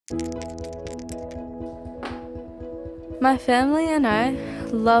My family and I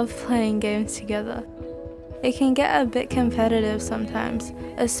love playing games together. It can get a bit competitive sometimes,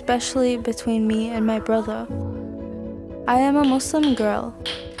 especially between me and my brother. I am a Muslim girl.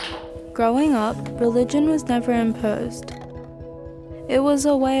 Growing up, religion was never imposed. It was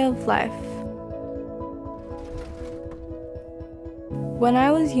a way of life. When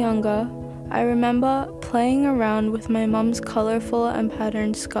I was younger, I remember playing around with my mum's colorful and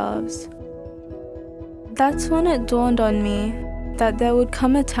patterned scarves. That's when it dawned on me that there would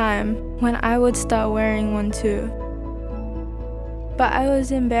come a time when I would start wearing one too. But I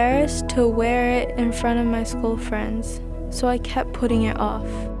was embarrassed to wear it in front of my school friends, so I kept putting it off.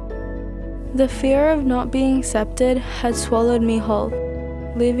 The fear of not being accepted had swallowed me whole,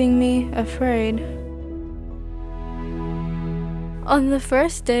 leaving me afraid. On the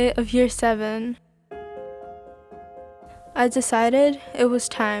first day of year 7, I decided it was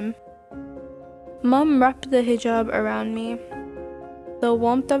time. Mum wrapped the hijab around me. The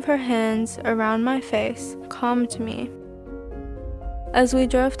warmth of her hands around my face calmed me. As we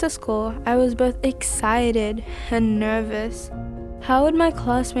drove to school, I was both excited and nervous. How would my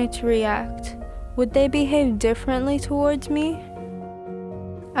classmates react? Would they behave differently towards me?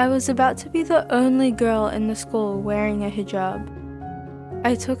 I was about to be the only girl in the school wearing a hijab.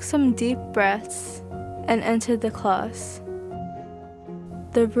 I took some deep breaths and entered the class.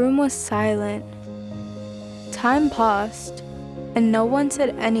 The room was silent. Time passed, and no one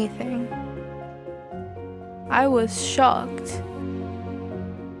said anything. I was shocked.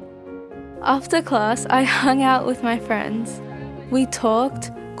 After class, I hung out with my friends. We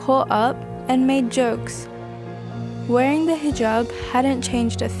talked, caught up, and made jokes. Wearing the hijab hadn't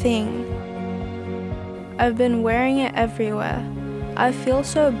changed a thing. I've been wearing it everywhere. I feel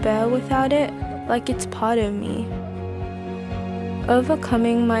so bare without it, like it's part of me.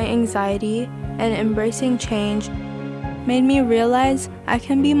 Overcoming my anxiety and embracing change made me realize I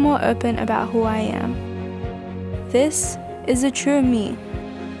can be more open about who I am. This is the true me.